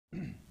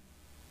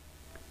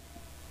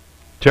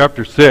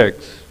Chapter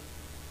 6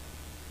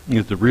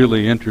 is a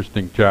really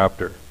interesting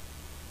chapter.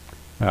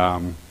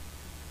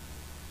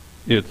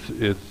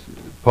 It's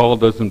Paul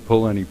doesn't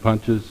pull any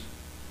punches.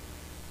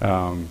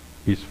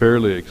 He's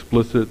fairly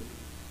explicit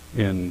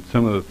in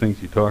some of the things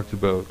he talks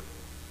about.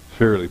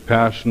 Fairly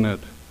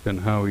passionate in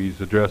how he's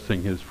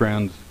addressing his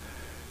friends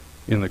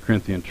in the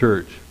Corinthian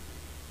church.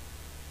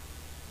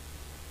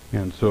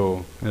 And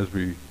so, as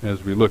we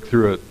look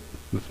through it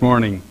this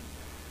morning,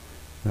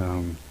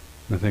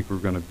 I think we're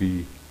going to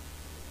be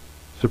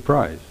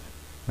surprised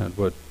at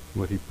what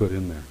he put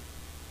in there.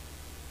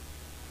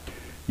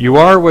 You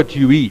are what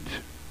you eat.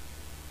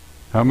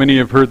 How many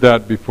have heard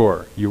that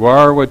before? You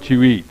are what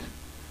you eat.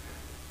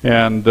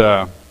 And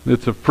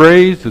it's a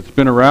phrase that's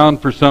been around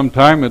for some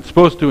time. It's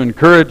supposed to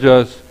encourage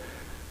us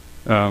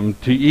to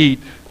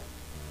eat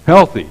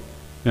healthy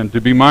and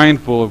to be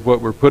mindful of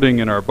what we're putting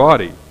in our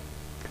body.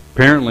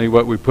 Apparently,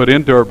 what we put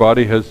into our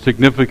body has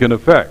significant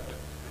effect.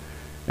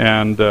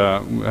 And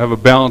have a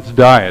balanced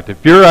diet.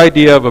 If your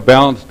idea of a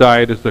balanced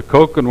diet is a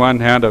Coke in one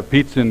hand, a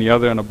pizza in the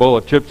other, and a bowl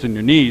of chips in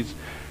your knees,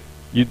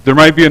 there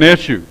might be an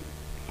issue.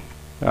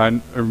 I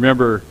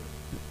remember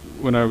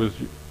when I was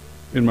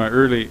in my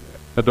early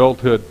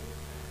adulthood,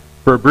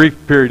 for a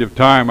brief period of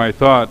time, I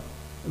thought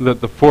that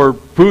the 4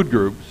 food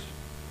groups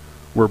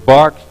were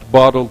boxed,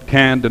 bottled,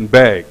 canned, and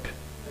bagged.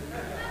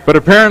 But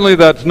apparently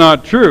that's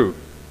not true.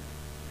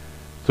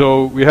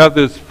 So we have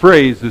this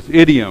phrase, this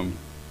idiom,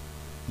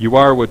 you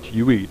are what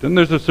you eat. And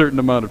there's a certain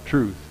amount of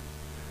truth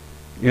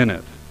in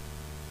it.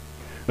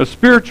 A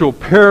spiritual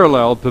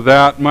parallel to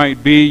that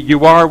might be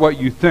you are what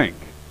you think.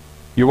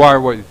 You are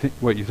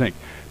what you think.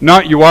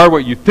 Not you are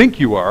what you think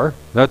you are.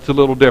 That's a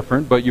little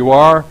different. But you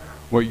are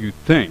what you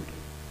think.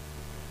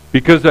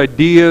 Because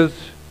ideas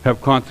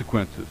have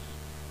consequences.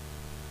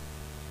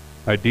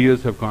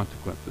 Ideas have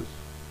consequences.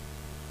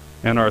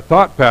 And our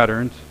thought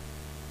patterns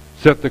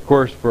set the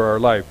course for our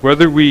life,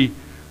 whether we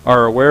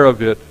are aware of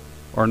it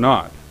or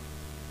not.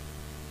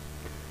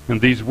 And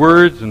these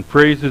words and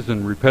phrases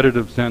and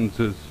repetitive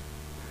sentences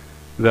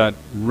that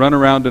run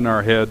around in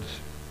our heads,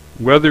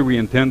 whether we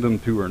intend them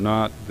to or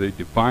not, they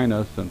define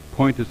us and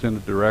point us in a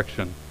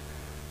direction.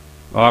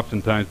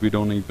 Oftentimes we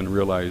don't even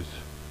realize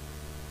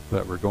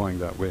that we're going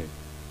that way.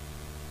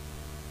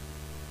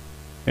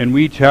 And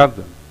we each have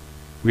them.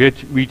 We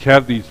each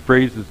have these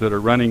phrases that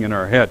are running in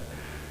our head.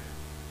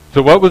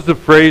 So what was the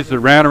phrase that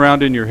ran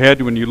around in your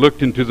head when you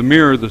looked into the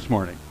mirror this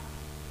morning?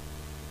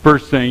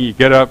 First thing, you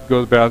get up,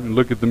 go to the bathroom, and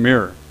look at the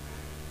mirror.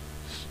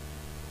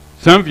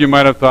 Some of you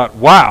might have thought,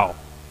 wow,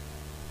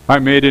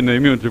 I'm made in the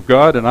image of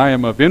God and I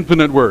am of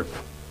infinite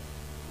worth.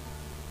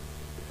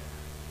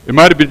 It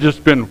might have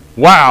just been,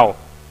 wow,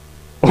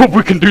 I hope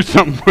we can do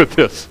something with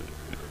this.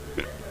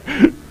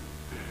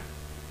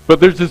 But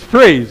there's this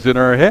phrase in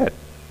our head.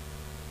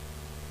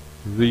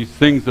 These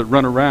things that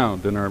run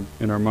around in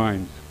our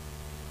minds.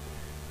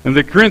 And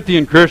the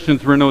Corinthian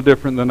Christians were no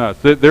different than us.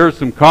 There are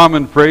some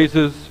common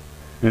phrases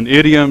and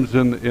idioms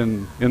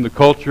in the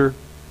culture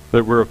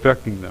that were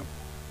affecting them.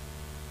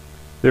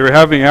 They were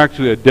having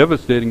actually a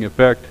devastating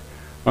effect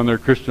on their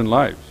Christian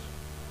lives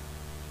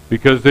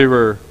because they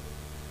were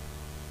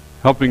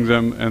helping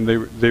them, and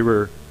they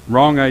were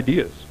wrong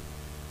ideas.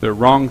 They were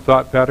wrong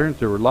thought patterns.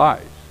 They were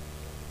lies.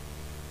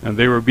 And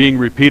they were being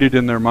repeated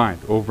in their mind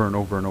over and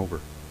over and over.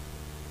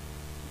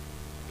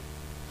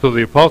 So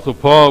the Apostle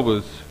Paul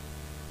was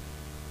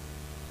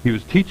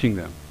teaching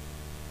them.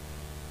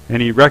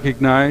 And he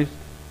recognized,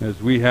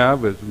 as we've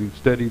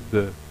studied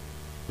the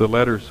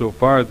letter so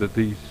far, that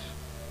these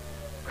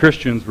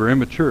Christians were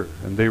immature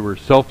and they were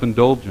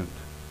self-indulgent.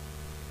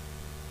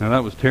 Now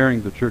that was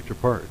tearing the church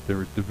apart. There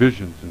was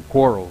divisions and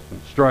quarrels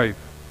and strife,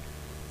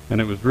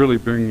 and it was really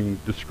bringing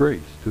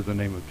disgrace to the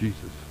name of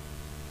Jesus.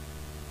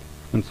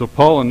 And so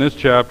Paul in this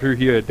chapter,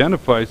 he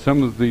identifies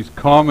some of these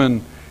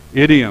common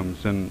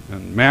idioms and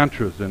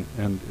mantras,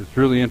 and it's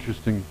really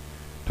interesting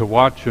to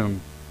watch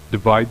him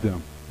divide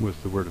them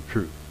with the word of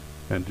truth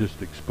and just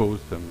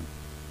expose them.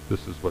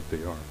 This is what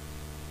they are.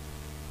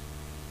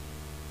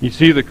 You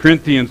see, the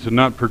Corinthians had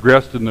not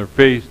progressed in their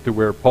faith to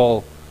where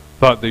Paul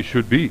thought they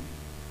should be,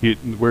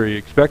 where he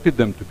expected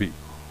them to be.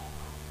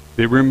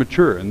 They were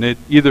immature, and they'd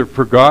either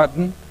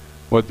forgotten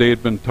what they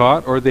had been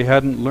taught or they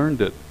hadn't learned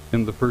it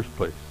in the first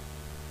place.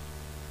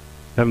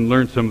 Hadn't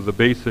learned some of the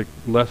basic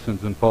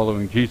lessons in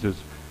following Jesus.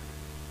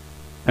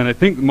 And I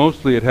think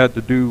mostly it had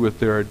to do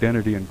with their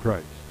identity in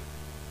Christ.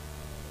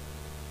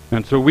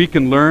 And so we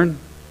can learn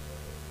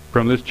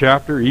from this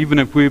chapter, even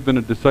if we've been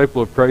a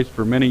disciple of Christ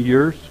for many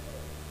years,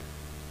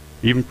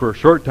 even for a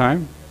short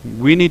time,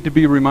 we need to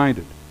be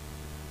reminded,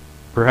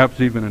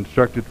 perhaps even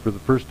instructed for the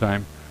first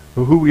time,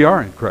 of who we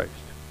are in Christ.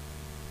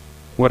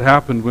 What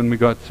happened when we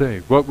got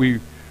saved? What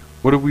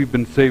have we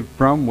been saved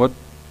from? What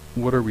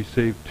are we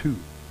saved to?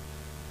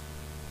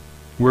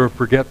 We're a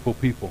forgetful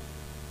people.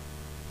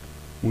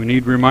 We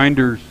need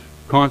reminders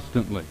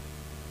constantly.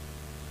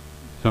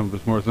 Some of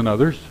us more than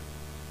others,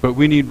 but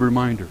we need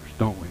reminders,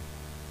 don't we?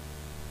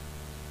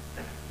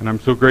 And I'm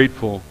so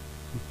grateful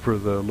for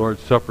the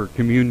Lord's Supper,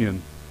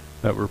 communion,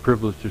 that we're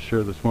privileged to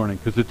share this morning,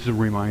 because it's a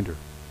reminder.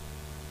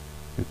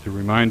 It's a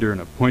reminder, and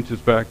it points us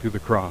back to the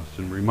cross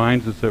and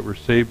reminds us that we're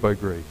saved by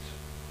grace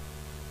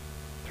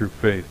through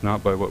faith,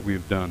 not by what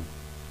we've done.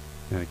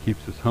 And it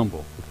keeps us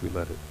humble if we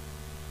let it.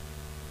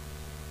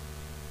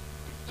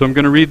 So I'm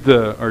going to read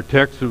our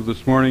text of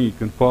this morning. You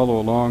can follow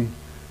along.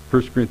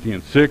 1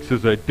 Corinthians 6.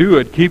 As I do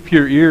it, keep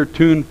your ear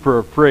tuned for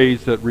a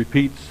phrase that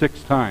repeats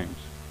 6 times.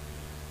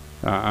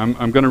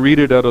 I'm going to read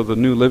it out of the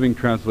New Living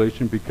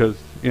Translation because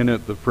in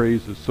it the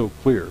phrase is so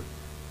clear.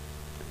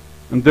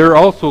 And there are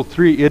also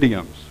 3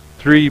 idioms,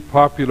 3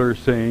 popular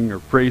saying or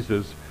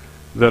phrases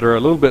that are a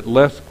little bit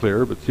less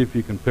clear, but see if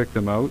you can pick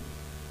them out.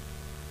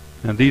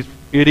 And these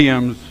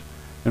idioms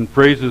and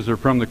phrases are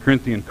from the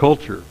Corinthian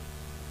culture,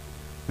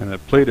 and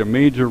have played a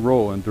major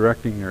role in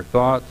directing their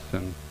thoughts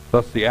and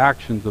thus the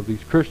actions of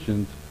these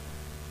Christians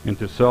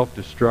into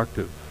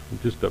self-destructive,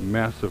 just a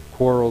mess of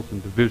quarrels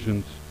and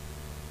divisions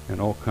and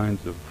all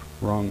kinds of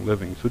wrong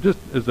living. So just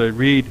as I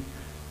read,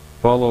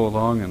 follow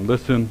along and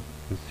listen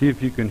and see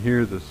if you can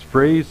hear this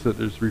phrase that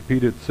is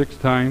repeated 6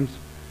 times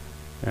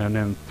and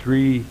then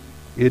 3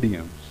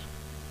 idioms.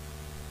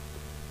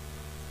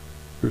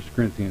 1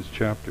 Corinthians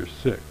chapter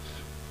 6.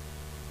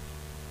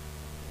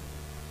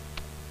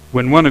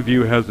 When one of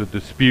you has a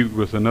dispute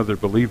with another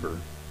believer,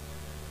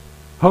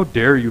 how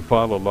dare you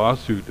file a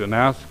lawsuit and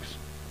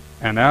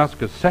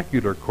ask a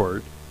secular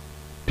court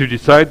to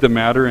decide the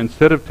matter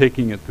instead of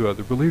taking it to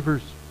other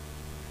believers?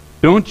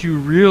 Don't you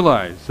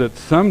realize that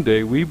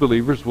someday we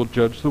believers will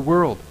judge the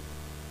world?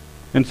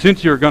 And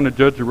since you're going to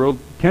judge the world,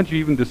 can't you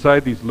even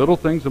decide these little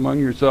things among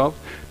yourselves?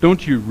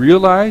 Don't you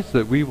realize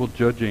that we will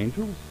judge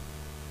angels?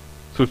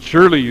 So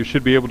surely you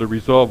should be able to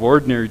resolve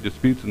ordinary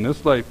disputes in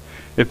this life.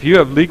 If you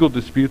have legal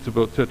disputes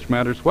about such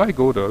matters, why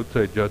go to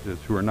outside judges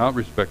who are not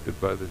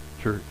respected by the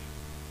church?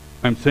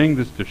 I'm saying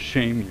this to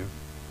shame you.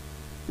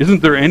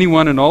 Isn't there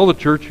anyone in all the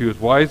church who is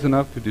wise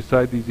enough to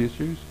decide these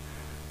issues?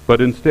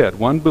 But instead,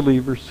 one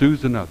believer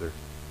sues another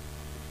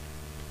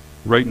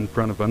right in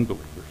front of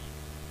unbelievers.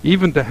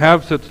 Even to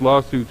have such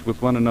lawsuits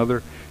with one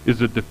another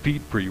is a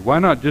defeat for you. Why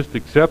not just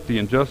accept the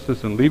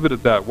injustice and leave it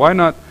at that? Why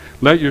not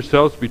let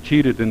yourselves be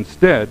cheated?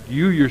 Instead,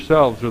 you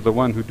yourselves are the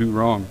one who do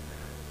wrong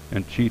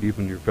and cheat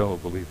even your fellow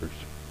believers.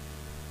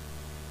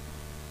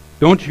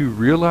 Don't you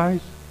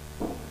realize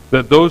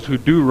that those who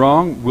do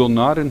wrong will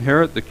not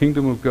inherit the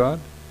kingdom of God?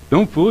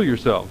 Don't fool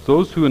yourselves.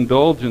 Those who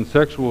indulge in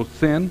sexual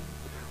sin,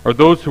 or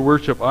those who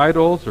worship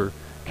idols, or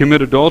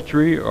commit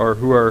adultery, or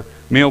who are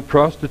male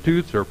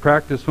prostitutes, or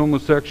practice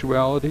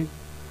homosexuality,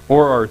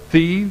 or are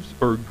thieves,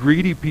 or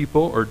greedy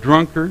people, or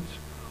drunkards,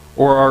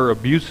 or are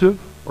abusive,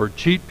 or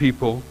cheat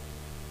people,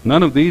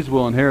 none of these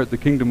will inherit the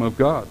kingdom of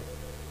God.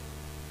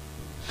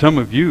 Some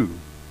of you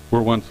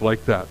were once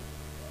like that,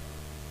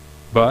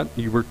 but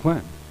you were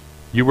cleansed.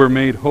 You were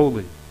made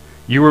holy.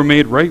 You were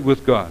made right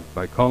with God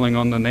by calling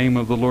on the name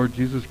of the Lord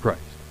Jesus Christ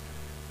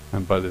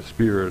and by the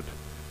Spirit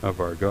of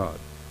our God.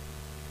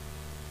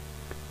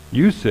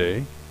 You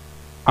say,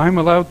 I'm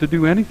allowed to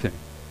do anything,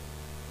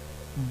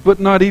 but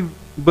not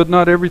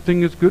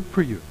everything is good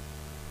for you.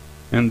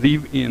 And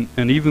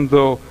even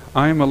though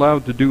I am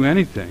allowed to do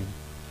anything,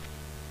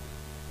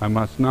 I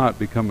must not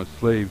become a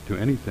slave to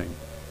anything.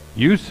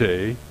 You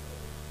say,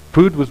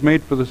 food was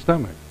made for the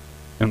stomach,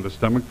 and the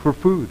stomach for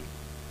food.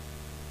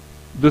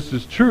 This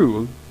is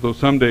true, though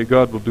someday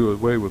God will do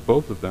away with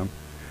both of them.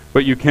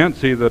 But you can't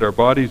say that our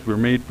bodies were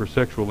made for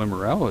sexual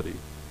immorality.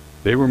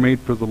 They were made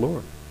for the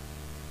Lord.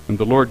 And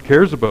the Lord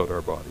cares about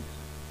our bodies.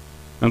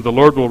 And the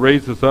Lord will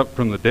raise us up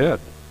from the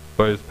dead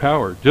by His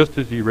power, just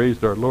as He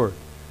raised our Lord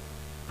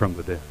from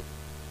the dead.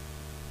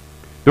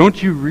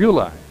 Don't you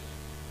realize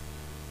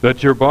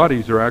that your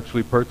bodies are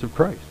actually parts of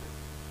Christ?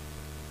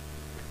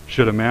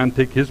 Should a man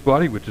take his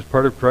body, which is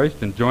part of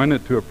Christ, and join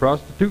it to a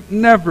prostitute?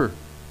 Never!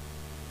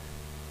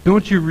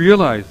 Don't you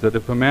realize that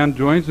if a man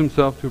joins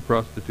himself to a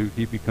prostitute,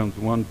 he becomes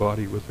one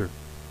body with her?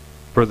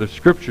 For the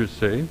Scriptures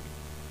say,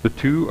 the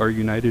two are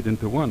united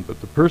into one, but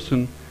the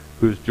person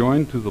who is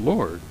joined to the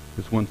Lord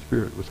is one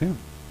spirit with Him.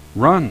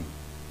 Run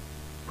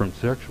from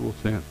sexual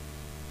sin.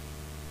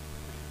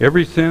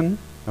 Every sin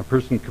a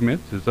person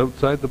commits is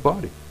outside the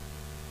body.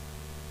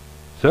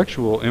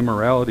 Sexual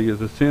immorality is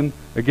a sin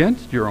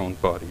against your own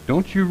body.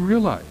 Don't you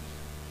realize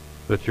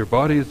that your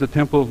body is the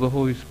temple of the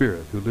Holy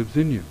Spirit who lives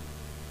in you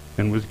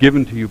and was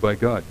given to you by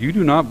God? You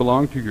do not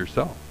belong to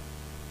yourself,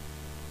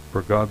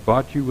 for God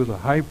bought you with a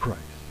high price,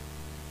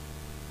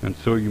 and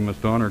so you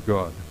must honor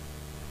God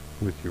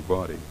with your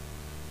body.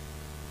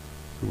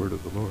 The word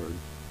of the Lord.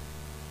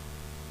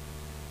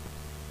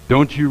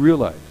 Don't you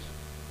realize?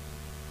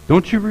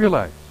 Don't you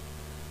realize?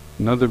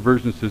 Another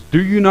version says,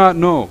 do you not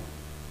know?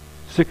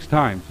 6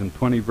 times in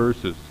 20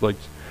 verses, like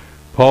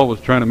Paul was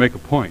trying to make a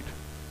point.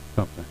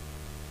 Something.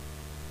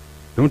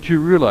 Don't you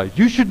realize?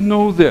 You should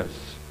know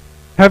this.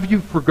 Have you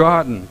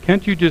forgotten?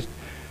 Can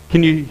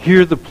you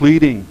hear the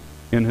pleading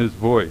in his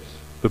voice?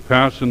 The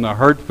passion, the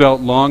heartfelt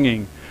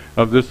longing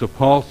of this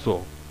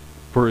apostle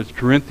for his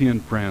Corinthian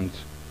friends,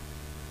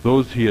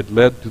 those he had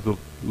led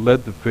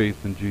to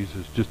faith in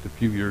Jesus just a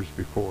few years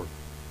before.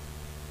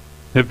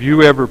 Have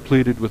you ever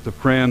pleaded with a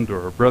friend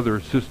or a brother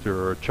or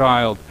sister or a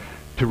child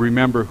to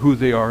remember who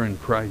they are in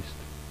Christ?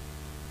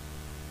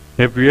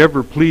 Have you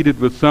ever pleaded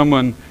with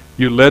someone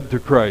you led to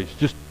Christ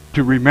just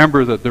to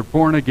remember that they're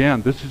born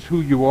again? This is who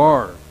you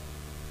are.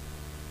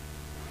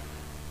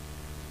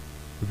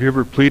 Have you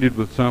ever pleaded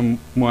with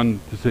someone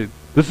to say,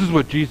 this is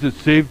what Jesus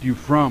saved you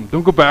from?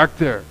 Don't go back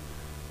there.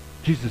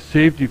 Jesus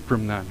saved you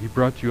from that. He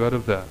brought you out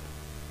of that.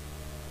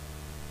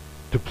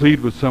 To plead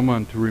with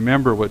someone to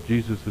remember what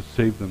Jesus has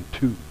saved them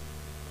to.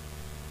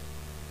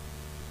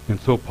 And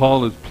so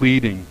Paul is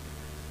pleading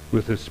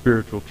with his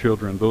spiritual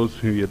children, those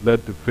who he had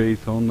led to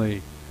faith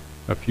only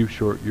a few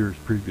short years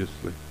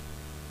previously.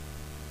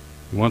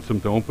 He wants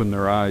them to open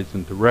their eyes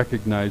and to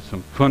recognize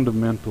some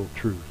fundamental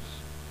truths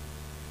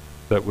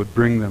that would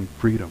bring them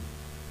freedom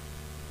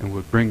and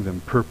would bring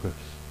them purpose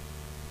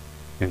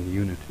and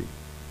unity.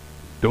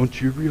 Don't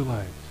you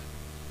realize,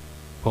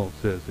 Paul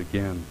says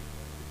again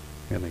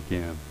and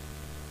again.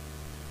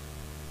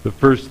 The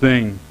first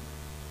thing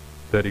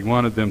that he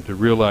wanted them to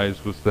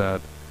realize was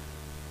that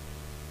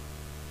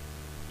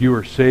you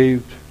are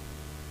saved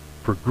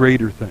for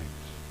greater things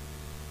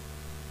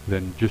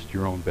than just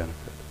your own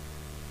benefit.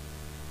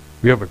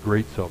 We have a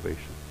great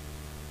salvation.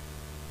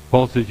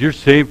 Paul says you're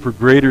saved for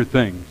greater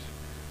things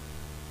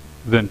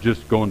than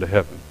just going to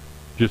heaven,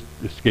 just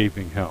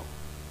escaping hell.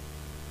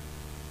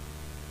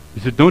 He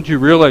said, don't you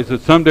realize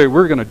that someday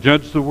we're going to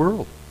judge the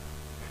world?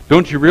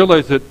 Don't you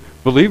realize that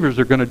believers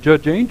are going to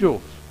judge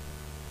angels?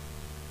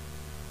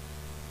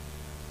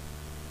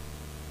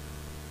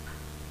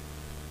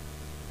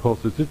 Paul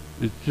says,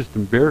 it's just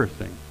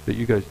embarrassing that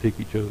you guys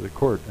take each other to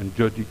court and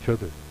judge each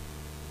other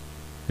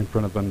in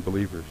front of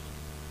unbelievers.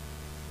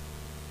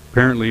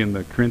 Apparently in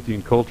the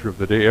Corinthian culture of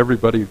the day,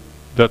 everybody,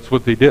 that's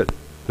what they did.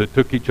 They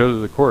took each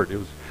other to court. It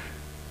was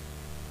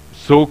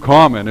so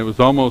common, it was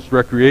almost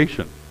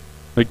recreation.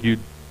 Like you'd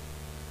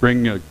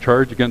bring a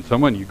charge against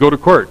someone, you go to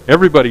court.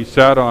 Everybody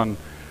sat on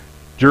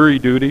jury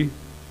duty,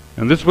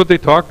 and this is what they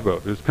talked about.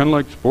 It was kind of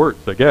like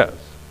sports, I guess.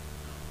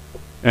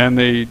 And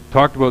they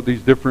talked about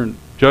these different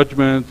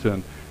judgments,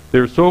 and they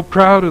were so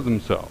proud of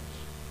themselves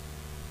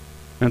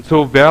and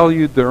so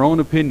valued their own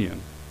opinion.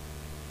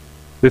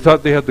 They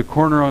thought they had the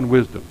corner on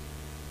wisdom,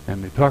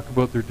 and they talked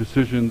about their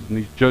decisions and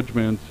these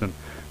judgments and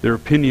their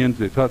opinions.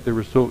 They thought they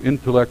were so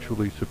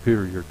intellectually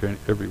superior to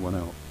everyone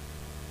else.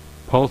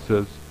 Paul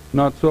says,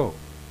 not so.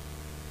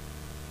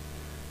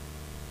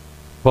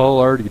 Paul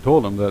already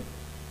told them that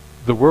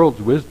the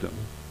world's wisdom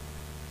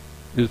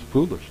is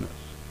foolishness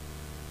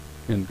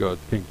in God's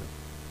kingdom.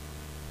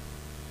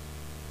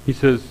 He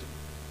says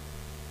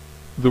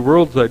the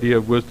world's idea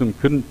of wisdom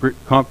couldn't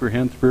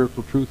comprehend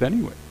spiritual truth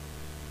anyway.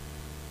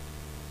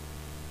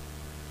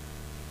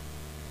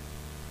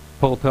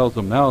 Paul tells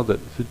them now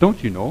that,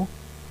 don't you know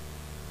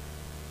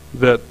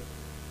that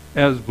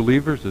as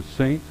believers, as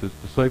saints, as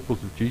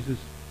disciples of Jesus,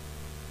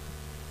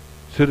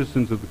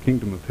 citizens of the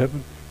kingdom of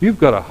heaven, you've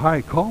got a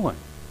high calling.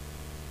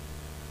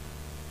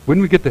 When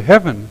we get to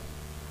heaven,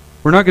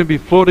 we're not going to be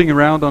floating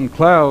around on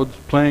clouds,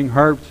 playing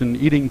harps and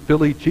eating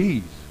Philly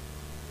cheese.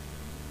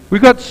 We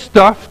got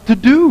stuff to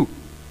do.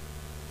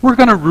 We're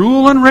going to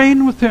rule and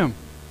reign with him.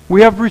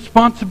 We have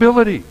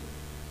responsibility.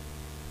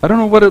 I don't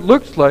know what it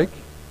looks like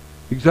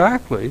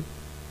exactly,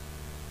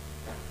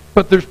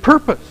 but there's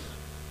purpose.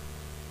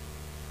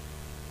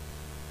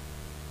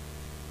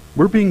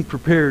 We're being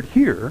prepared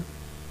here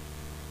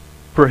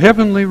for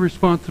heavenly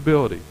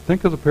responsibility.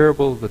 Think of the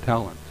parable of the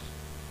talents.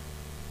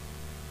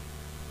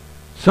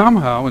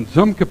 Somehow, in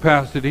some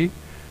capacity,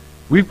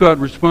 we've got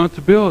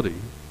responsibility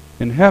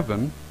in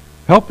heaven,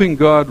 helping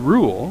God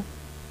rule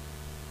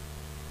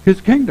his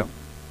kingdom.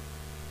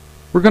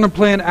 We're going to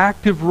play an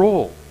active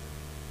role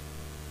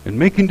in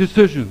making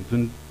decisions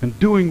and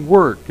doing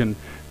work and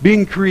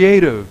being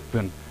creative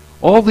and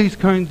all these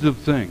kinds of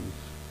things.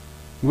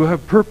 We'll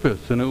have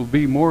purpose, and it will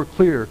be more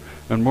clear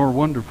and more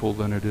wonderful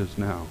than it is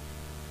now.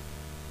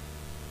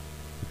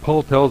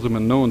 Paul tells them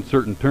in no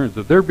uncertain terms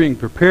that they're being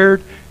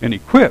prepared and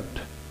equipped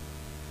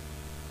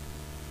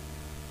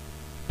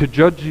to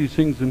judge these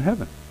things in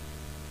heaven.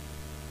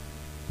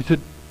 He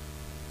said,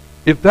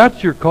 if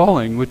that's your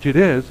calling, which it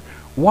is,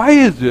 why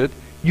is it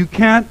you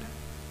can't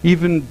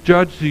even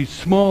judge these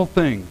small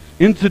things,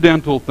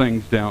 incidental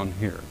things down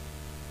here?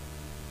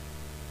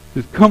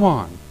 He says, come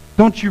on,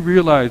 don't you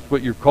realize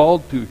what you're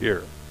called to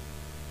here?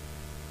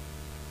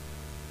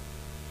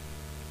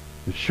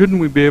 Shouldn't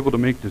we be able to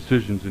make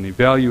decisions and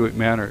evaluate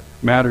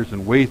matters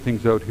and weigh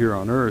things out here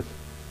on earth?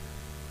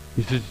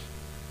 He says,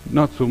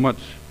 not so much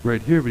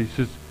right here, but he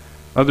says,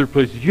 other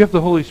places, you have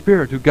the Holy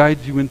Spirit who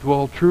guides you into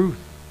all truth.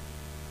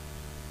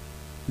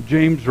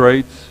 James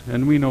writes,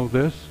 and we know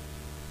this,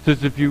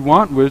 says, if you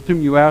want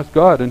wisdom, you ask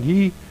God, and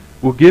he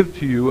will give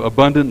to you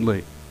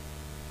abundantly.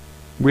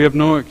 We have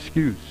no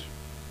excuse.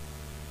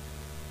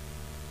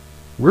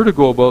 We're to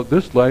go about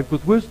this life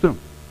with wisdom.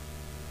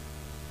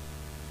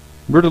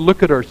 We're to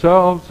look at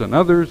ourselves and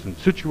others and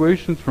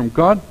situations from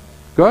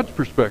God's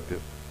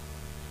perspective.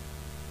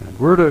 And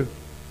we're to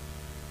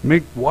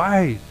make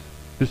wise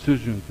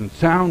decisions and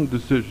sound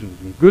decisions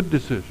and good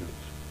decisions.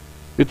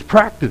 It's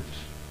practice.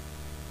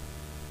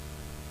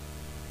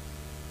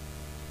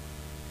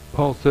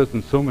 Paul says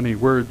in so many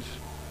words,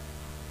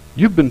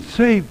 you've been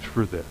saved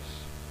for this.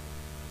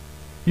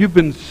 You've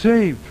been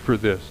saved for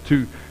this,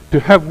 to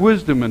have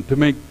wisdom and to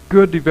make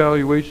good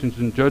evaluations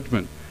and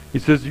judgment. He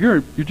says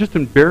you're just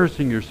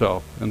embarrassing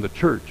yourself and the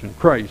church and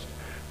Christ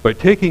by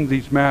taking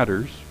these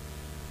matters,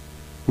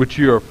 which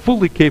you are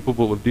fully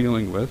capable of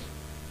dealing with,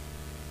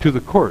 to the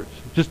courts,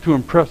 just to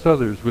impress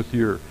others with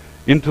your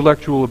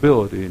intellectual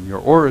ability and your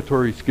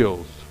oratory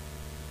skills.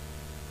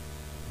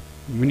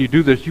 When you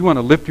do this, you want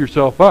to lift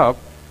yourself up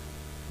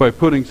by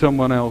putting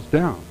someone else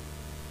down.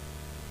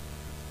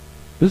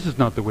 This is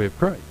not the way of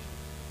Christ.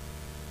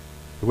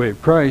 The way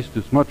of Christ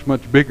is much,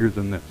 much bigger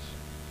than this.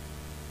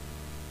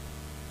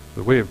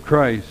 The way of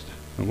Christ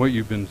and what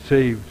you've been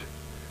saved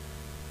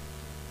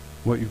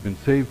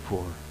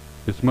for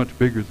is much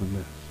bigger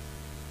than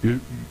this.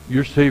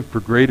 You're saved for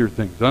greater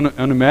things,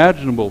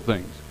 unimaginable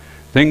things,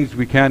 things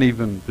we can't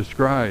even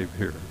describe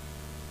here.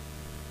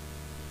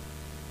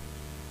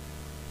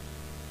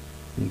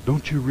 And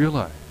don't you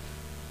realize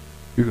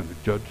you're going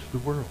to judge the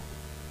world?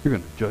 You're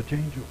going to judge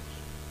angels.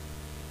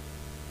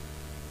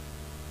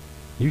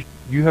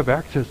 You have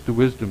access to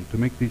wisdom to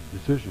make these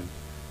decisions.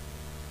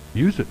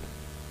 Use it.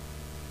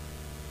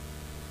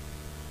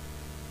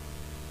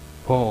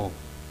 Paul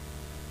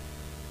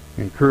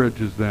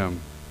encourages them.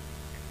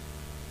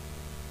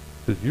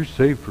 Says you're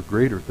saved for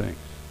greater things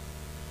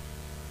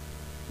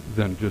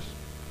than just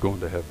going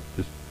to heaven,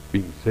 just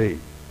being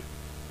saved.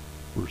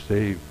 We're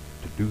saved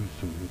to do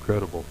some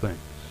incredible things.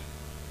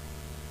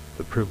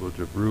 The privilege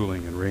of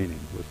ruling and reigning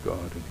with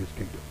God in His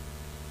kingdom.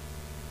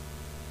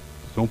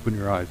 Just open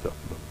your eyes up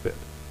a little bit.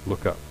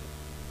 Look up.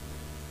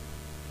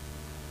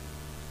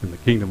 In the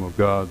kingdom of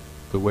God,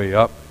 the way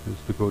up is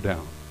to go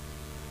down.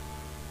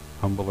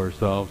 Humble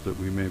ourselves that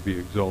we may be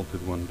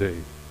exalted one day.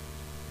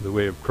 The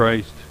way of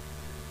Christ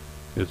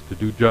is to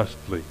do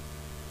justly,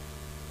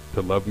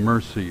 to love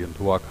mercy, and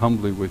to walk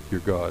humbly with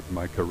your God,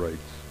 Micah writes.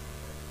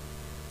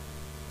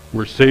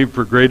 We're saved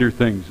for greater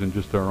things than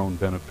just our own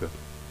benefit.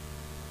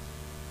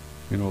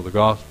 You know, the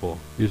gospel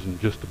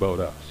isn't just about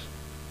us.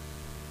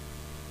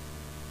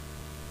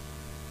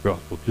 The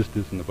gospel just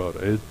isn't about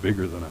us. It's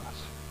bigger than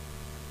us.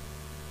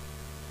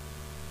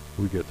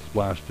 We get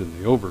splashed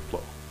in the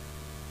overflow.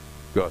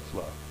 God's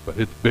love. But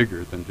it's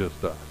bigger than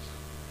just us.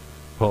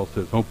 Paul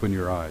says, open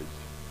your eyes.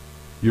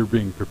 You're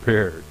being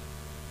prepared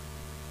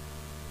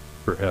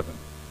for heaven.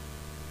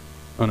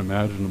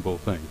 Unimaginable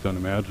things,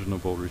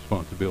 unimaginable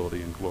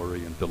responsibility and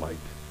glory and delight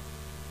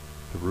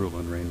to rule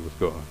and reign with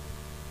God.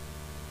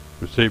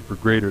 We're saved for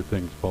greater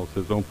things, Paul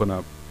says. Open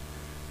up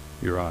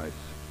your eyes.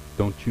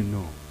 Don't you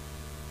know?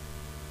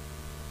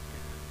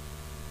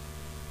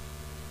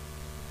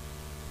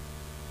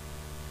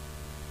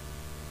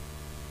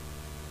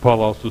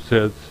 Paul also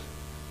says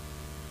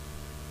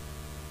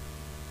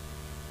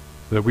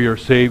that we are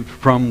saved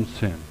from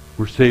sin.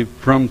 We're saved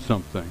from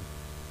something.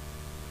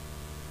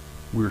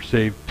 We're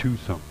saved to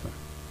something.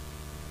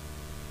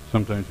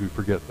 Sometimes we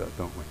forget that,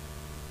 don't we?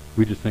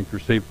 We just think we're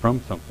saved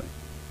from something.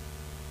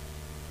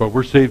 But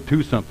we're saved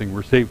to something.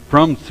 We're saved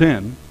from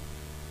sin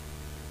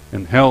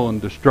and hell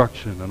and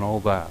destruction and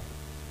all that.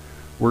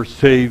 We're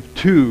saved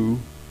to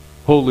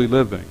holy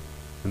living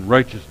and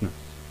righteousness,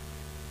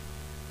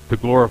 to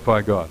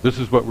glorify God. This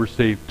is what we're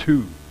saved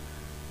to.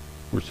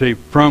 We're saved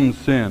from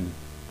sin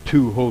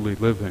to holy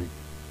living.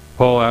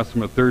 Paul asks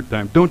him a third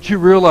time, don't you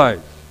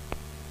realize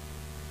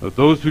that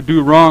those who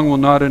do wrong will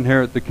not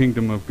inherit the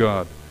kingdom of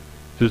God?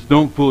 He says,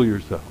 don't fool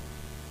yourself.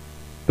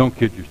 Don't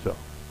kid yourself.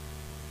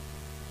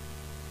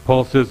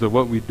 Paul says that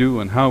what we do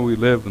and how we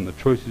live and the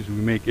choices we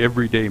make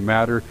every day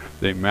matter.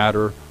 They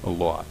matter a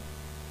lot.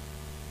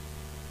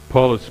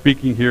 Paul is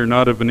speaking here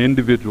not of an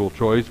individual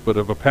choice, but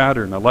of a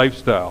pattern, a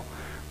lifestyle.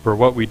 For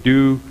what we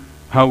do,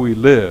 how we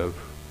live,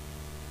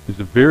 is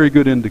a very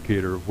good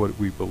indicator of what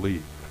we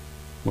believe,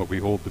 what we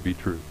hold to be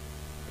true.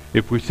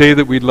 If we say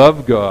that we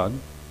love God,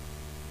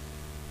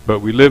 but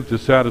we live to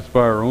satisfy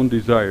our own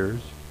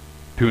desires,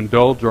 to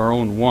indulge our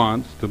own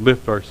wants, to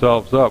lift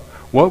ourselves up,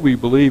 what we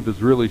believe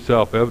is really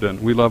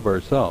self-evident. We love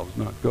ourselves,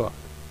 not God.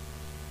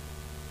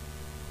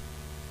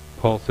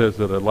 Paul says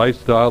that a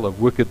lifestyle of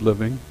wicked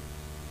living,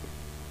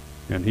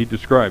 and he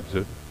describes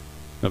it,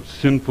 of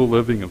sinful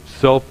living, of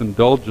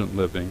self-indulgent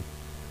living,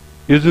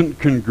 isn't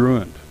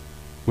congruent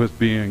with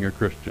being a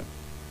Christian.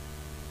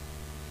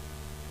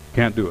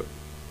 Can't do it.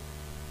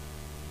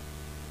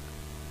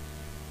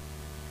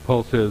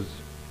 Paul says,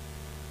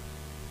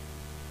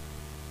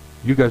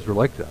 you guys were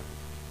like that,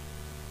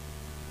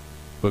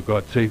 but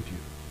God saved you.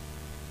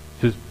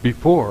 He says,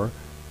 before,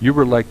 you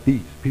were like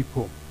these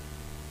people.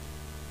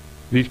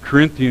 These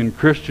Corinthian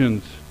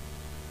Christians,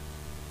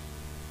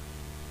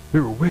 they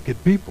were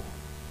wicked people.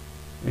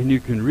 And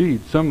you can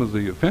read some of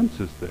the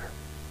offenses there.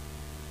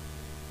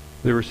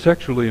 They were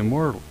sexually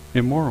immoral.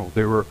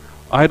 They were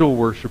idol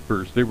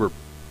worshippers. They were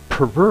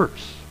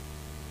perverse.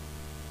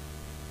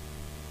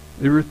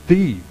 They were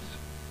thieves.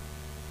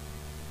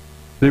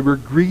 They were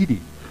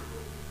greedy.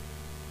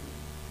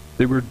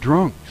 They were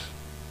drunks.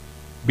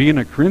 being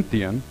a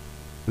Corinthian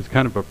is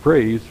kind of a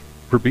praise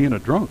for being a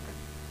drunk.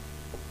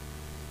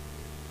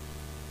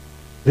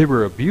 They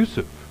were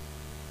abusive.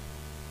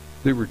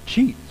 They were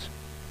cheats.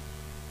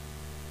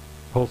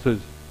 Paul says,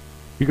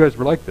 you guys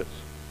were like this.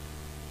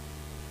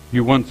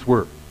 You once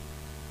were.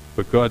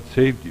 But God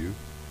saved you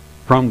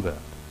from that.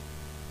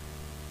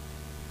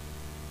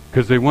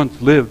 Because they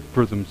once lived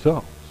for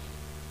themselves,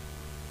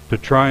 to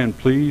try and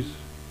please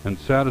and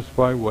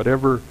satisfy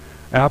whatever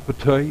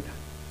appetite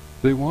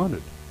they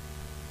wanted.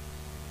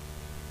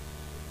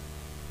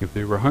 If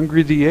they were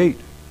hungry, they ate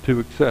to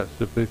excess.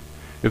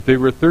 If they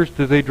were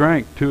thirsty, they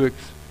drank to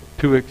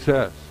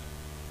excess.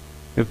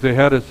 If they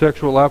had a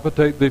sexual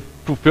appetite, they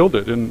fulfilled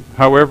it in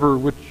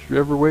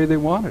whichever way they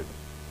wanted.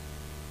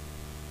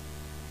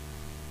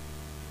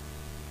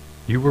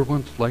 You were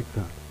once like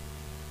that.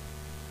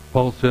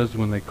 Paul says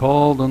when they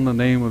called on the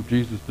name of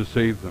Jesus to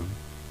save them,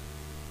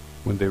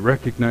 when they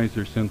recognized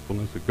their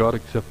sinfulness, that God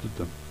accepted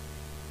them.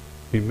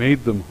 He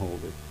made them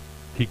holy.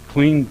 He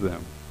cleaned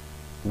them,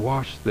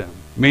 washed them,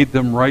 made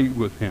them right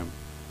with Him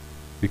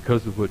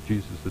because of what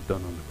Jesus had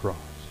done on the cross.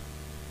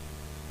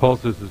 Paul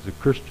says as a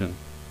Christian,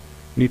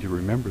 we need to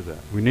remember that.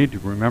 We need to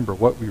remember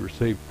what we were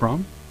saved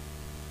from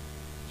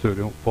so we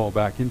don't fall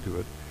back into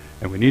it.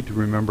 And we need to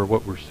remember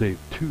what we're saved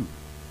to.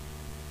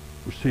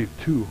 We're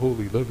saved to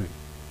holy living.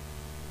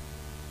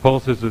 Paul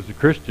says as a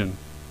Christian,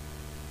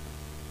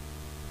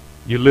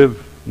 you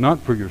live not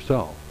for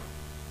yourself,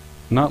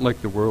 not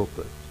like the world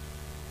does.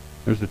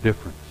 There's a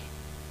difference.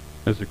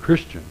 As a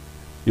Christian,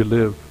 you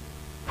live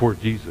for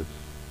Jesus.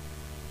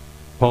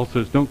 Paul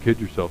says, don't kid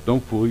yourself,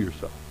 don't fool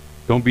yourself,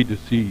 don't be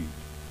deceived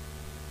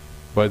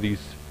by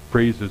these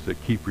phrases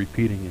that keep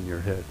repeating in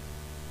your head.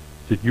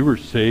 He said, you were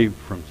saved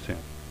from sin.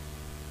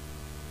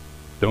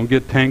 Don't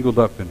get tangled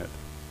up in it.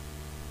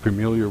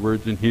 Familiar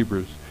words in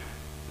Hebrews.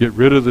 Get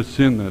rid of the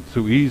sin that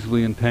so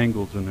easily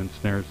entangles and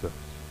ensnares us.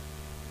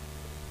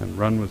 And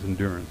run with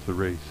endurance the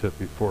race set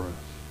before us.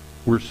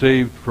 We're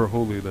saved for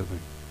holy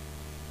living.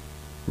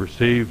 We're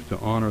saved to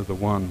honor the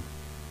one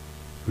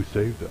who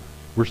saved us.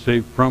 We're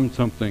saved from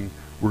something.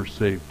 We're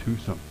saved to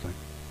something.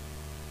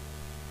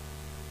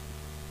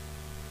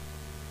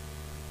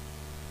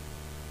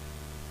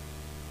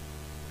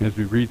 As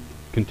we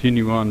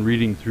continue on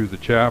reading through the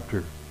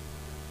chapter,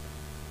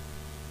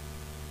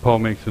 Paul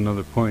makes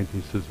another point.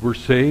 He says, we're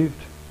saved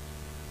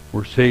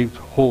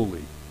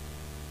wholly,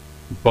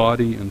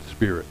 body and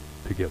spirit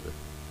together.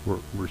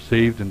 We're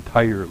saved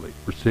entirely.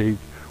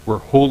 We're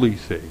wholly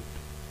saved.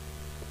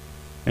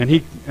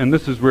 And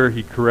this is where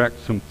he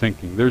corrects some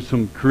thinking. There's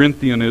some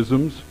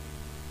Corinthianisms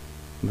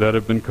that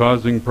have been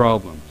causing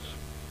problems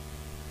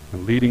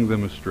and leading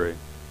them astray.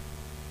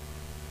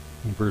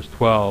 In verse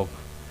 12,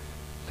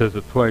 it says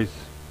it twice.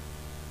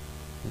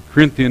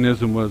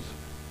 Corinthianism was,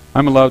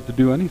 I'm allowed to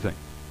do anything.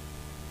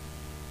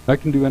 I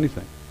can do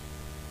anything.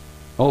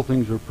 All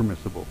things are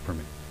permissible for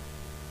me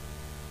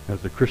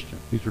as a Christian.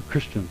 These are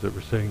Christians that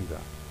were saying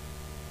that.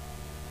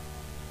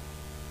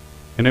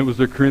 And it was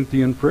a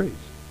Corinthian phrase.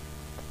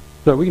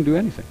 So we can do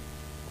anything.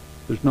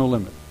 There's no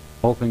limit.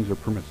 All things are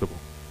permissible.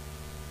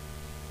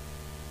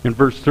 In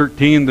verse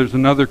 13, there's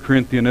another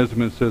Corinthianism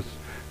that says,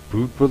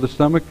 food for the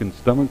stomach and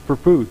stomach for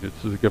food.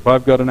 It's like if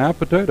I've got an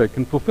appetite, I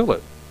can fulfill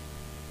it.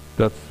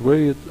 That's the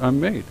way I'm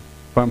made.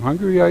 If I'm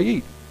hungry, I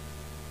eat.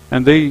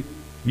 And they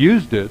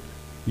used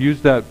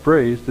that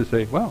phrase to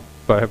say, well,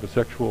 if I have a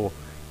sexual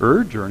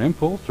urge or an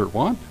impulse or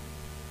want,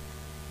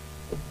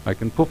 I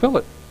can fulfill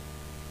it.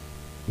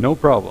 No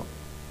problem.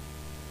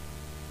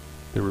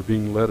 They were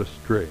being led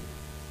astray.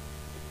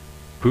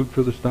 Food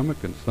for the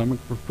stomach and stomach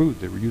for food.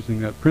 They were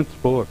using that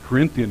principle of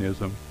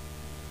Corinthianism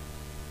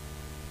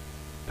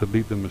to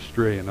lead them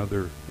astray in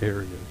other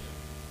areas.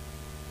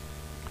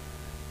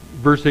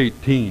 Verse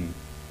 18,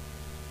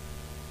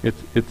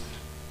 it's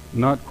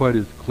not quite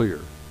as clear,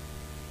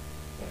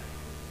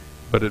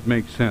 but it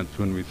makes sense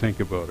when we think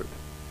about it.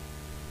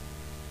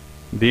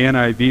 The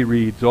NIV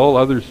reads, all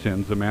other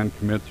sins a man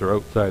commits are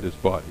outside his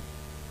body.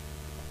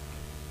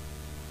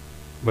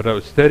 But I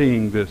was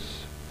studying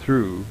this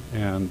through,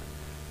 and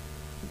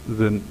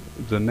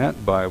the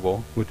Net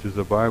Bible, which is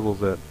a Bible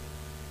that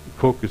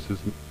focuses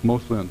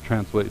mostly on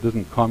translation,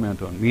 doesn't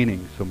comment on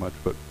meaning so much,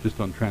 but just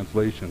on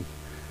translations.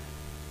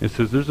 It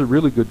says there's a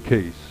really good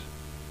case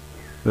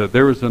that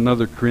there was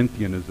another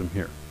Corinthianism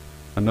here,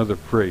 another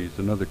phrase,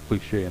 another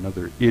cliche,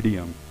 another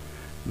idiom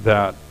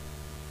that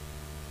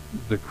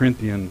the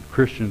Corinthian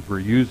Christians were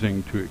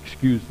using to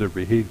excuse their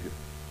behavior,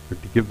 or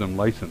to give them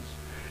license.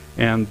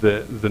 And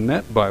the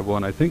Net Bible,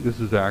 and I think this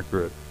is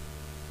accurate,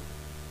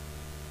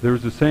 there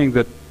was a saying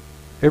that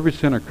every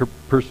sin a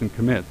person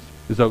commits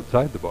is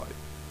outside the body.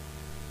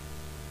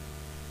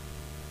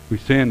 We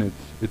sin,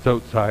 it's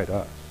outside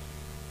us.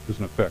 It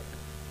doesn't affect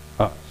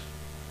us.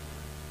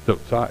 It's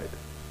outside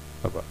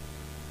of us.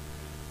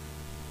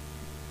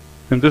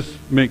 And this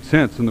makes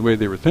sense in the way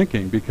they were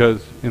thinking,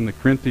 because in the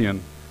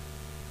Corinthian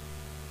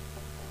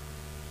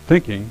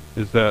thinking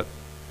is that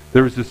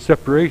there was this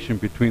separation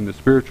between the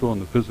spiritual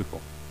and the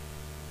physical.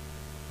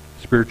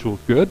 Spiritual is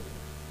good,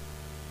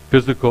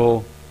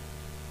 physical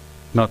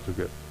not so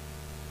good.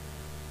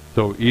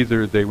 So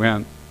either they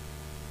went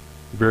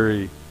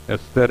very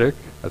aesthetic,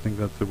 I think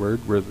that's the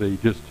word, where they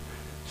just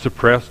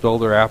suppressed all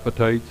their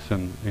appetites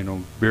and,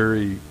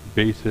 very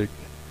basic,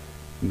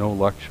 no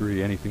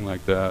luxury, anything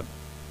like that.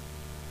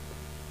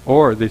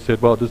 Or they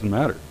said, well, it doesn't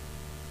matter.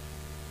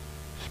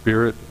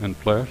 Spirit and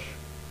flesh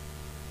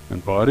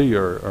and body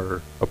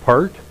are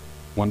apart.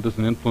 One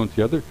doesn't influence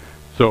the other.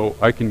 So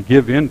I can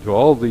give in to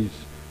all these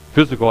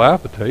physical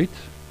appetites,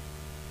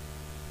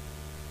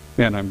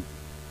 and it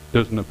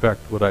doesn't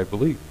affect what I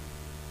believe.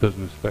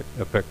 Doesn't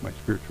affect my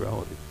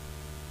spirituality.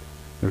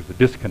 There's a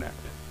disconnect.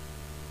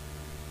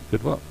 I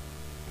said, well,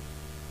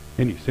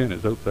 any sin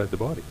is outside the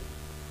body,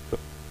 so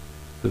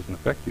it doesn't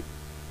affect you.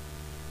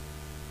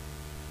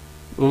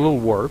 A little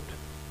warped,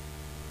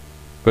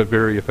 but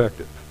very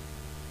effective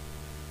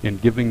in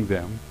giving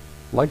them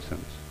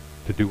license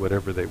to do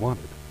whatever they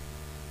wanted.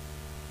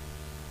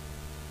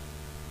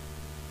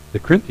 The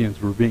Corinthians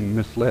were being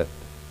misled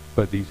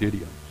by these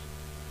idioms,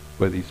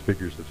 by these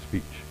figures of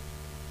speech,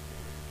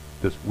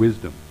 this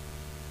wisdom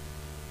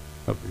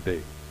of the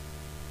day.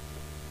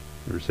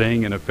 They were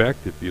saying, in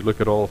effect, if you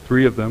look at all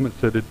three of them, it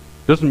said it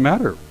doesn't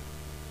matter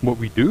what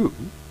we do.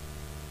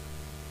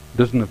 It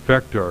doesn't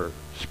affect our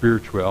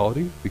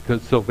spirituality,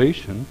 because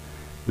salvation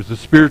is a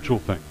spiritual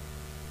thing.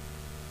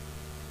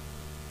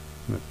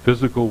 The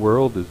physical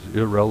world is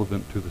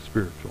irrelevant to the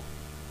spiritual.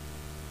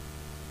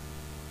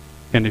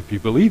 And if you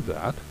believe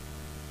that,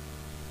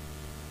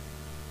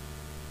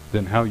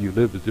 then how you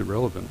live is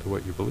irrelevant to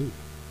what you believe.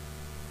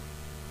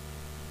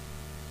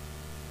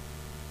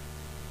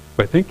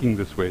 By thinking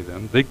this way,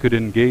 then, they could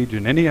engage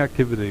in any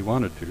activity they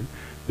wanted to.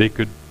 They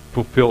could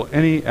fulfill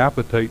any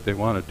appetite they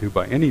wanted to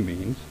by any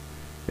means.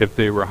 If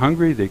they were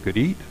hungry, they could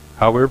eat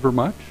however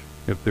much.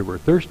 If they were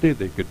thirsty,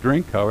 they could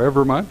drink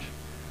however much.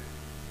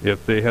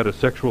 If they had a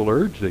sexual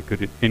urge, they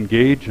could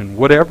engage in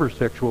whatever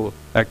sexual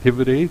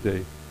activity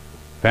they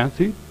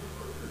fancied,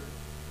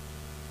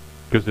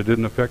 because it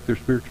didn't affect their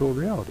spiritual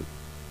reality.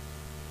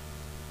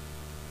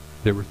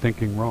 They were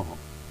thinking wrong.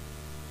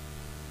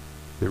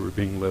 They were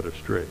being led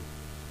astray.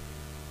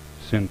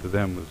 Sin to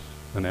them was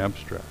an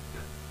abstract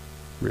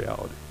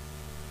reality.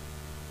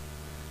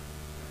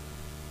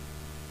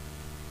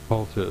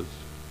 Paul says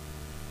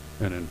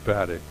an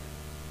emphatic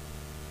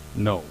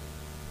no.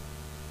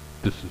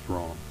 This is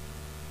wrong.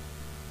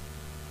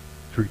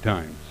 3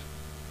 times.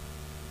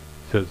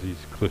 Says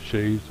these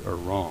cliches are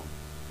wrong.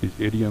 These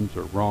idioms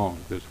are wrong.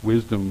 This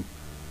wisdom,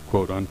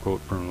 quote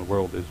unquote, from the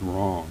world is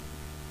wrong.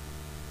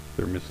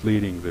 They're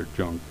misleading. They're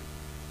junk.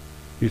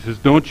 He says,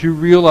 don't you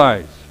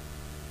realize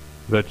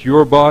that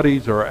your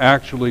bodies are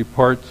actually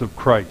parts of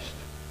Christ?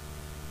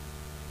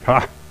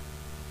 Ha!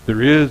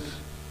 There is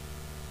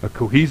a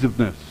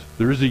cohesiveness.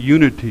 There is a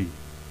unity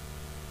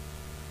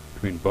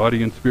between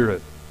body and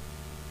spirit.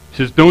 He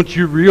says, don't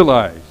you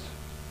realize?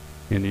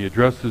 And he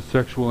addresses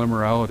sexual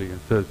immorality and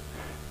says,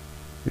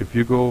 if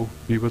you go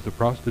be with a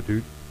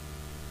prostitute,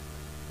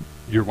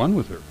 you're one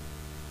with her.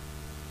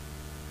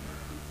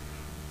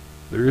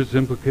 There is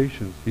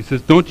implications. He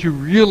says, don't you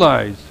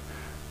realize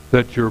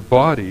that your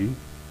body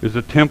is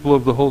a temple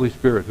of the Holy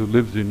Spirit who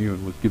lives in you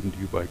and was given to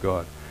you by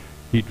God?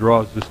 He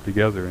draws this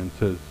together and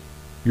says,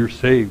 you're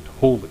saved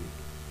wholly,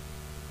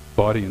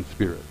 body and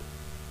spirit.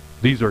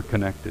 These are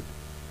connected.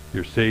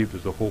 You're saved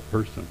as a whole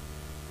person.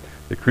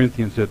 The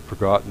Corinthians had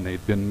forgotten.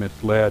 They'd been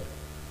misled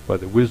by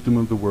the wisdom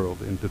of the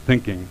world into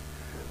thinking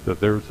that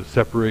there was a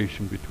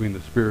separation between the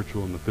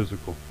spiritual and the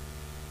physical.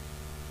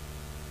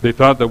 They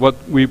thought that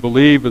what we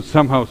believe is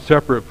somehow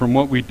separate from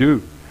what we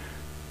do.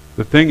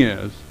 The thing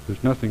is,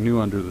 there's nothing new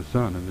under the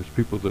sun, and there's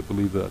people that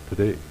believe that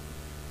today.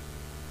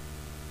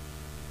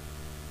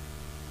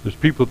 There's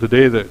people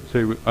today that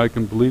say, I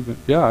can believe in,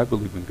 yeah, I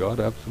believe in God,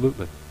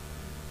 absolutely.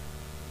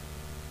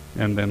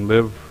 And then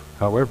live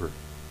however.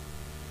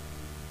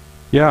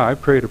 Yeah, I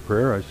prayed a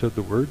prayer, I said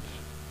the words,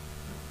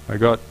 I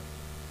got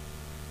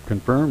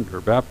confirmed or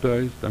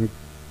baptized, I'm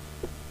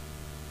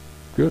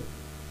good.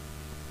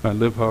 I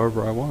live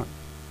however I want.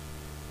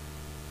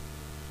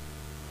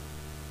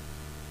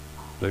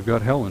 They've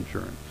got hell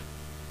insurance.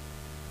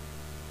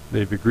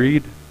 They've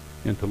agreed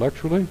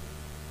intellectually.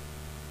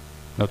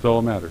 That's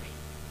all that matters.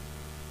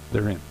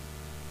 They're in.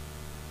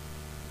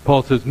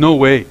 Paul says, no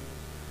way.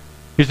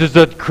 He says,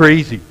 that's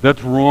crazy.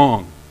 That's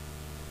wrong.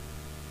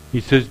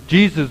 He says,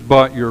 Jesus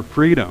bought your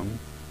freedom.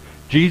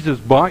 Jesus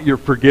bought your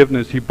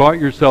forgiveness. He bought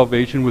your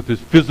salvation with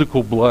his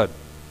physical blood.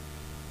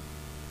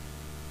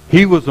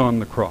 He was on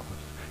the cross.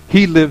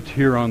 He lived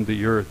here on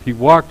the earth. He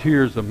walked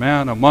here as a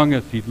man among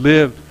us. He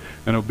lived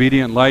an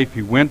obedient life.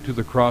 He went to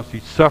the cross. He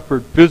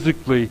suffered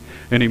physically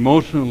and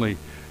emotionally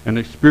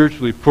and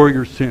spiritually for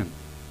your sin.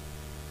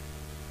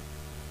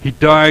 He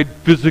died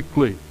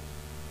physically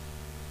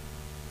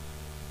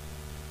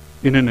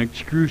in an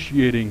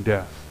excruciating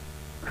death,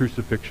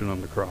 crucifixion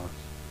on the cross.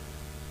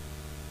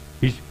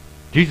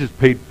 Jesus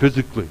paid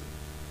physically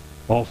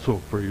also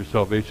for your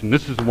salvation.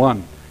 This is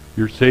one.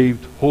 You're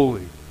saved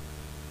wholly,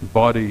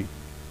 body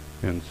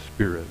and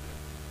spirit.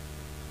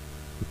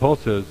 And Paul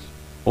says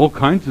all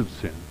kinds of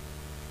sin,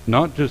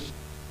 not just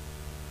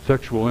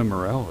sexual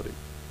immorality,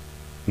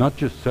 not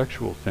just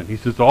sexual sin. He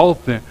says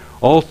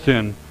all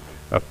sin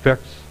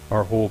affects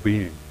our whole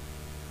being.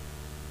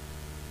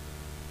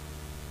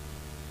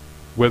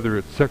 Whether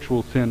it's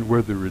sexual sin,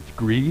 whether it's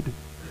greed,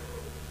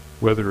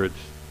 whether it's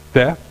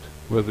theft,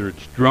 whether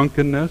it's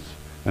drunkenness,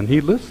 and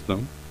he lists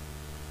them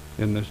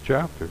in this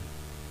chapter.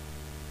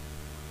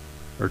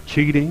 Or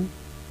cheating,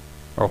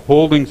 or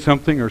holding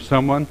something or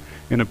someone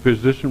in a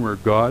position where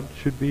God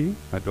should be,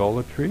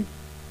 idolatry.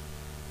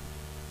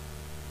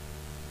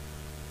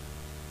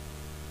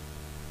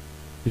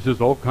 He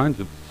says all kinds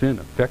of sin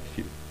affects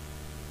you,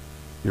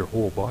 your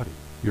whole body,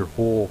 your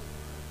whole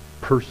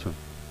person.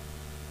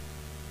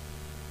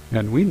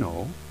 And we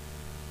know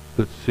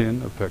that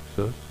sin affects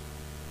us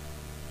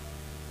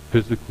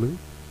physically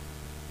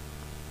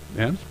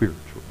and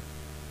spiritually.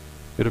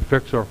 It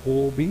affects our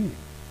whole being,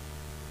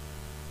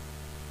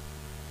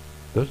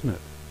 doesn't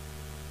it?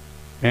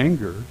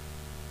 Anger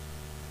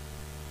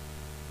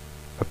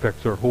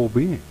affects our whole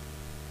being.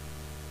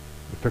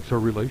 It affects our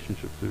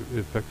relationships. It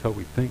affects how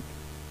we think.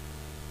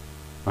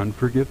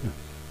 Unforgiveness,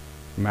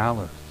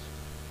 malice,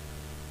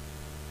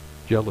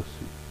 jealousy,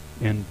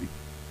 envy,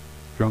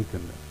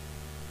 drunkenness.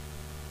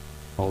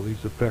 All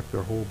these affect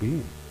our whole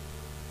being.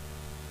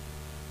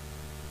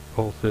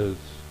 Paul says,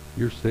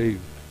 you're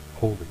saved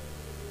holy,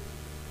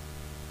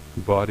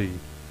 body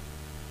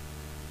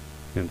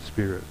and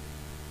spirit.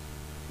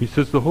 He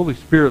says the Holy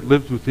Spirit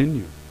lives within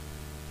you.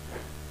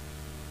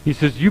 He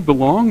says you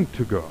belong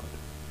to God.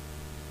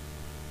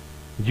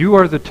 You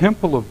are the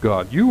temple of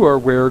God. You are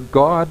where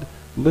God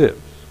lives.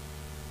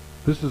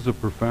 This is a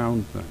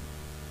profound thing.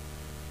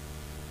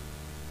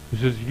 He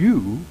says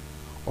you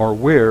are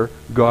where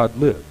God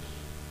lives.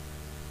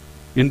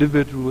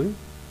 Individually,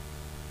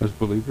 as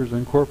believers,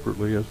 and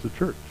corporately as the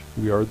church.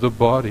 We are the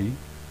body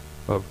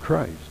of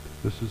Christ.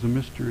 This is a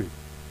mystery.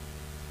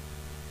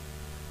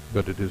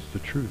 But it is the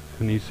truth.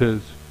 And he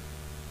says,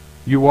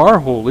 you are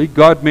holy.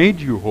 God made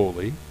you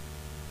holy.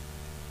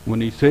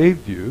 When he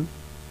saved you,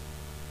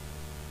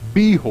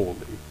 be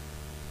holy.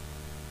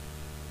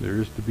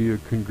 There is to be a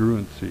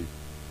congruency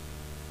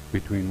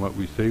between what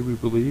we say we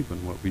believe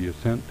and what we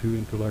assent to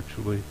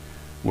intellectually,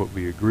 what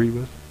we agree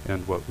with,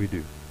 and what we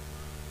do.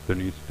 There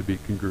needs to be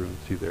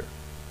congruency there.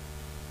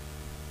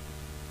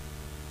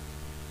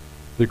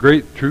 The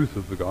great truth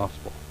of the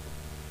gospel.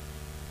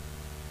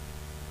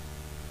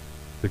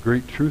 The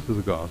great truth of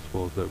the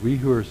gospel is that we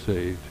who are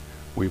saved,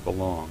 we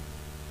belong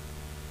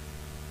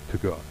to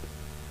God.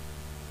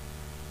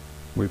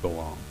 We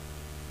belong.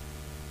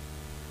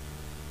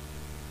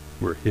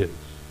 We're his.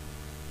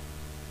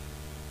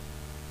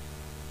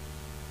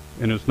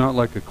 And it's not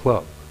like a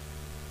club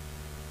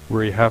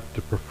where you have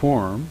to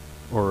perform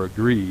or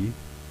agree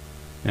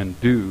and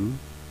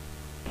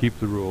keep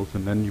the rules,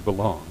 and then you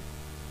belong.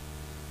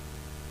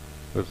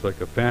 It's like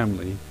a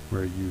family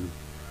where you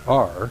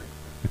are,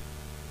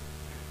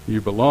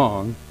 you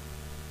belong,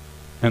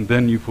 and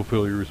then you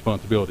fulfill your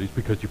responsibilities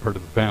because you're part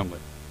of the family.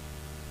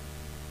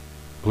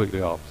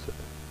 Completely opposite.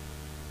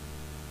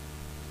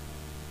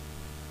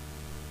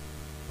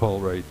 Paul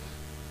writes,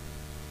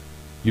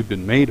 you've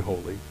been made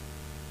holy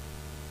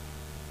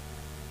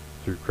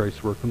through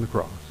Christ's work on the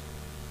cross.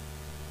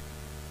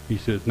 He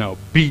says, now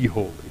be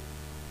holy.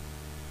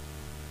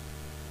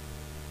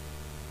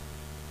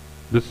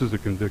 This is a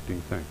convicting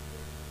thing.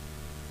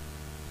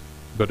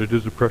 But it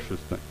is a precious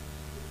thing.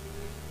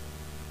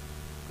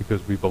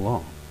 Because we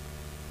belong.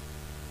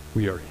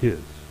 We are his.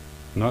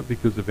 Not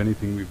because of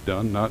anything we've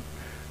done,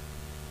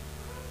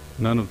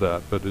 none of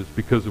that, but it's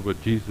because of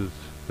what Jesus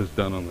has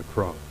done on the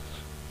cross.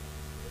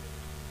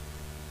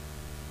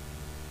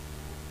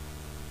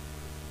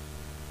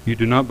 You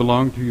do not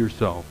belong to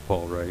yourself,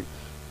 Paul writes,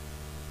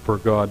 for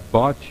God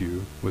bought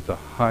you with a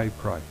high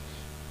price.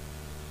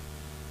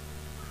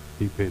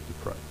 He paid the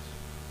price.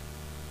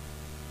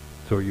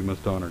 So you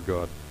must honor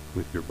God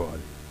with your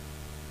body.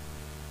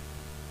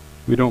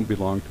 We don't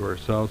belong to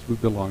ourselves. We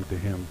belong to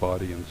him,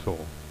 body and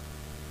soul.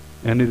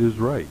 And it is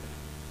right.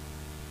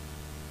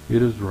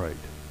 It is right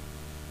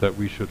that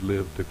we should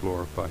live to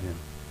glorify him.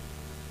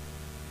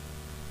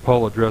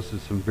 Paul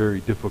addresses some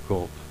very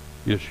difficult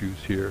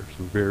issues here,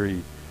 some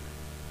very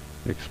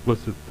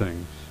explicit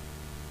things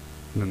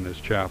in this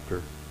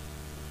chapter.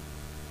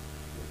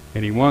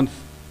 And he wants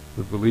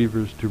the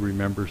believers to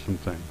remember some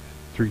things.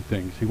 3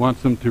 things. He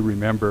wants them to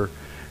remember,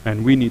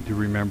 and we need to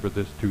remember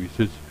this too. He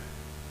says,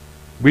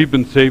 we've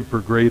been saved for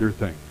greater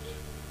things,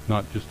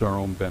 not just our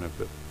own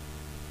benefit.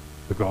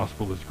 The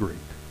gospel is great.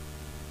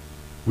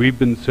 We've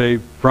been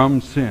saved from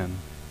sin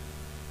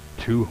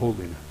to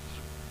holiness.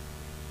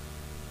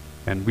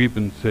 And we've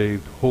been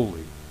saved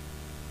holy,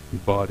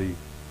 body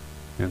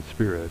and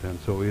spirit. And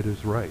so it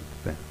is right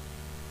then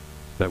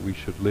that we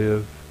should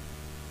live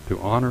to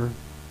honor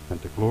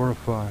and to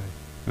glorify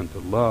and to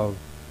love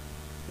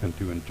and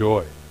to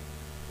enjoy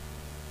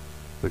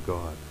the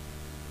God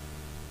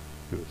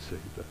who has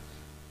saved us.